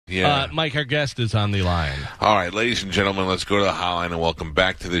Yeah. Mike, our guest is on the line. All right, ladies and gentlemen, let's go to the hotline and welcome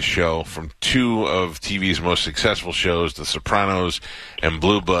back to this show from two of TV's most successful shows, The Sopranos and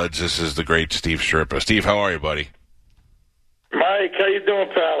Blue Bloods. This is the great Steve Schirripa. Steve, how are you, buddy? Mike, how you doing,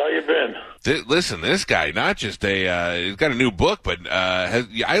 pal? How you been? Listen, this guy, not just he's got a new book, but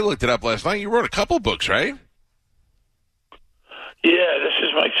I looked it up last night. You wrote a couple books, right? Yeah, this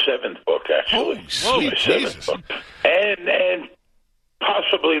is my seventh book, actually. Oh, sweet Jesus. Book. And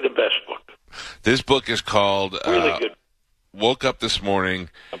possibly the best book. This book is called really good. Woke Up This Morning,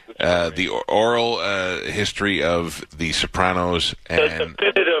 the oral history of The Sopranos. And the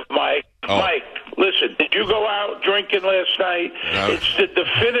definitive, Mike. Oh. Mike, listen, did you go out drinking last night? No. It's the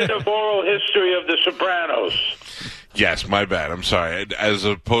definitive oral history of The Sopranos. Yes, my bad. I'm sorry. As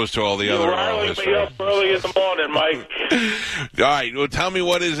opposed to all the other oral history. You're riling me up early in the morning, Mike. All right. Well, tell me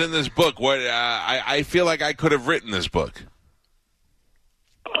what is in this book. What I feel like I could have written this book.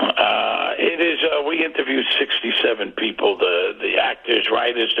 It is. We interviewed 67 people: the actors,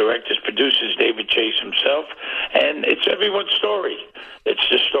 writers, directors, producers, David Chase himself, and it's everyone's story. It's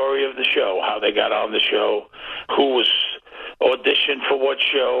the story of the show, how they got on the show, who was auditioned for what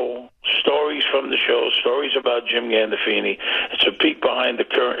show, stories from the show, stories about Jim Gandolfini. It's a peek behind the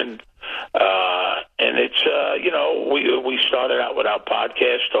curtain. And it's, we started out with our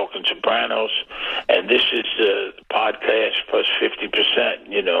podcast, Talking Sopranos, and this is the podcast plus 50%,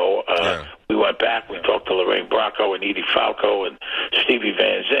 Yeah. We went back, we talked to Lorraine Bracco and Edie Falco and Stevie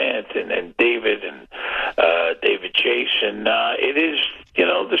Van Zandt and David and David Chase, and it is,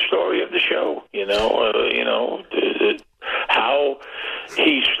 the story of the show, how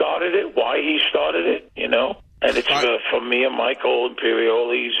he started it, why he started it, And it's from me and Michael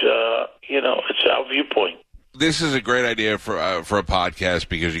Imperioli's, it's our viewpoint. This is a great idea for a podcast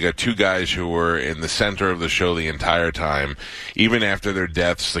because you got two guys who were in the center of the show the entire time. Even after their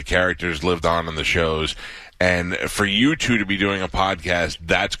deaths, the characters lived on in the shows. And for you two to be doing a podcast,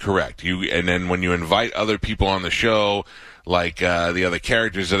 that's correct. And then when you invite other people on the show, like the other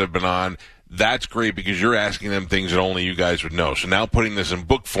characters that have been on, that's great because you're asking them things that only you guys would know. So now putting this in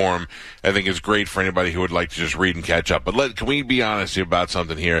book form, I think is great for anybody who would like to just read and catch up. But can we be honest about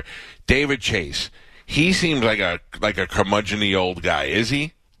something here? David Chase, he seems like a curmudgeon-y old guy. Is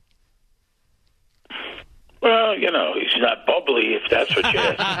he? Well, he's not bubbly, if that's what you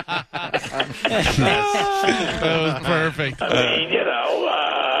ask. That was perfect. I mean, he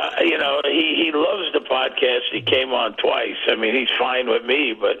loves the podcast. He came on twice. I mean, he's fine with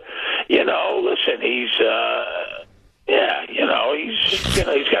me, but, listen, he's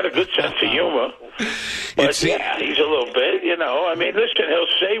he's got a good sense of humor. But, he's a little bit, I mean, listen, he'll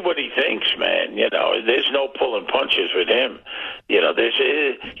say what he thinks, man. There's no pulling punches with him.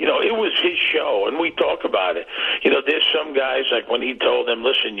 It was his show, and we talk about it. There's some guys, like when he told them,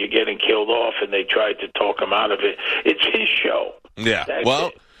 listen, you're getting killed off, and they tried to talk him out of it. It's his show. Yeah, That's well...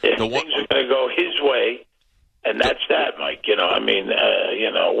 it. Things are going to go his way, and that's that, Mike. There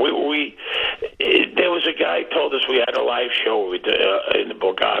was a guy told us we had a live show in the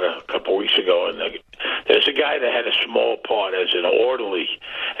Borgata a couple weeks ago, and there's a guy that had a small part as an orderly,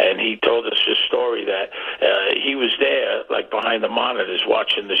 and he told us this story that he was there, like behind the monitors,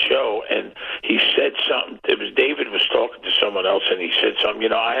 watching the show, and he said something. David was talking to someone else, and he said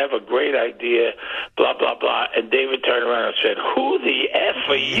something. I have a great idea, blah blah blah, and David turned around and said, "Who the f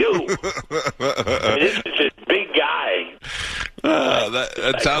are you?" This is this big guy.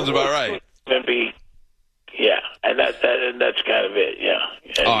 That sounds about right. Maybe, yeah, and that's kind of it. Yeah.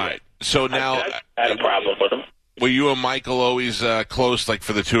 And all right. So now, I had a problem with him. Were you and Michael always close, like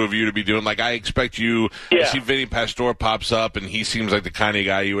for the two of you to be doing? Like I expect you. Yeah. I see Vinny Pastore pops up, and he seems like the kind of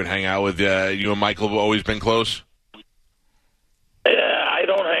guy you would hang out with. You and Michael have always been close. I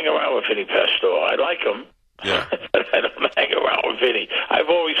don't hang around with Vinny Pastore. I like him. Yeah. I don't hang around with Vinny. I've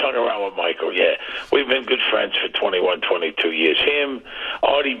always hung around with Michael, yeah. We've been good friends for 21, 22 years. Him,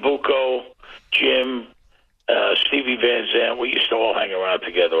 Artie Bucco, Jim, Stevie Van Zandt, we used to all hang around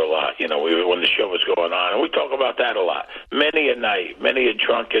together a lot, when the show was going on. And we talk about that a lot. Many a night, many a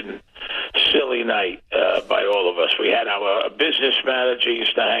drunken, silly night by all of us. We had our business manager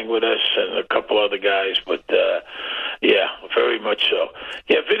used to hang with us and a couple other guys, but yeah, very much so.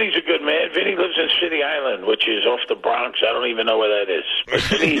 Yeah, Vinny's a good man. Vinny lives in City Island, which is off the Bronx. I don't even know where that is. But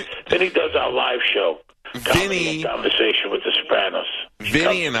Vinny does our live show. Vinny, conversation with the Sopranos.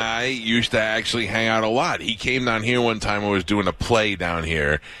 Vinny and I used to actually hang out a lot. He came down here one time. I was doing a play down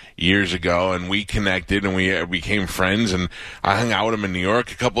here years ago, and we connected, and we became friends, and I hung out with him in New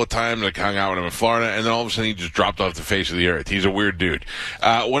York a couple of times. I hung out with him in Florida, and then all of a sudden he just dropped off the face of the earth. He's a weird dude.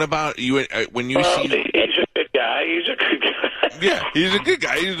 What about you? When you see... He's a good guy. He's a good guy. Yeah, he's a good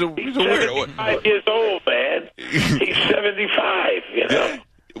guy. He's a weirdo. 75 years old, man. He's 75, you know.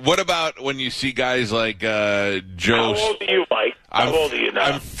 What about when you see guys like Joe? How old are you, Mike? How old are you now?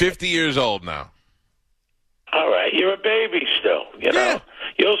 I'm 50 years old now. All right, you're a baby still, you know. Yeah.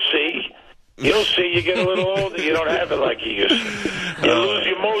 You'll see. You'll see. You get a little older, you don't have it like you used to. You lose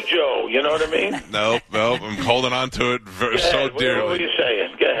your mojo, you know what I mean? Nope, I'm holding on to it so dearly. What were you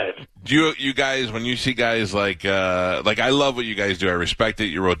saying? Go ahead. Do you guys, when you see guys like I love what you guys do. I respect it.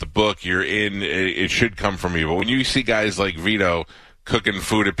 You wrote the book. You're in. It should come from you. But when you see guys like Vito cooking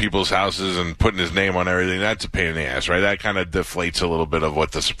food at people's houses and putting his name on everything, that's a pain in the ass, right? That kind of deflates a little bit of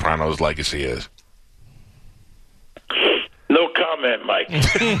what the Sopranos legacy is. No comment, Mike.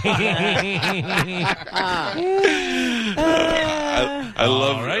 I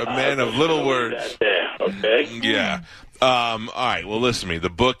love a man of little words. Okay. Yeah. All right. Well, listen to me. The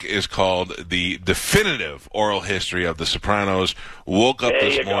book is called The Definitive Oral History of the Sopranos. Woke up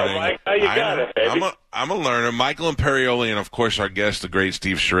this morning. Mike. How you got it, baby? I'm a learner. Michael Imperioli, and of course our guest, the great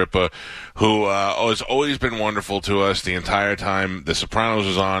Steve Schirripa, who has always been wonderful to us the entire time The Sopranos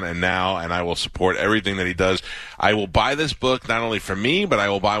was on, and now, and I will support everything that he does. I will buy this book not only for me, but I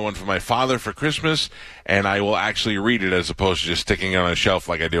will buy one for my father for Christmas, and I will actually read it as opposed to just sticking it on a shelf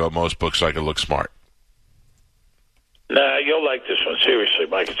like I do at most books so I can look smart. Nah, you'll like this one. Seriously,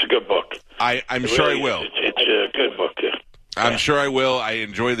 Mike. It's a good book. I'm sure I will. It's a good book. I'm sure I will. I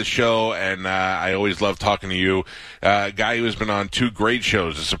enjoy the show, and I always love talking to you. A guy who has been on two great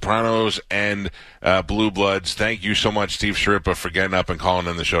shows, The Sopranos and Blue Bloods. Thank you so much, Steve Schirripa, for getting up and calling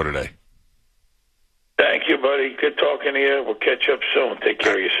in the show today. Thank you, buddy. Good talking to you. We'll catch up soon. Take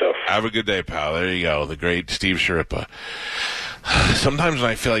care of yourself. Have a good day, pal. There you go. The great Steve Schirripa. Sometimes when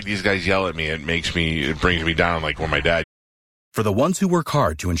I feel like these guys yell at me, it brings me down like when my dad. For the ones who work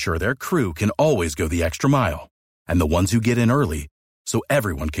hard to ensure their crew can always go the extra mile, and the ones who get in early so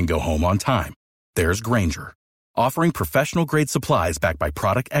everyone can go home on time, there's Grainger, offering professional-grade supplies backed by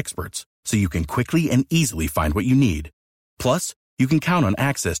product experts so you can quickly and easily find what you need. Plus, you can count on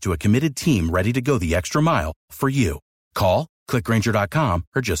access to a committed team ready to go the extra mile for you. Call, click Grainger.com,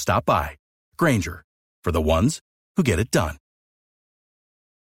 or just stop by. Grainger, for the ones who get it done.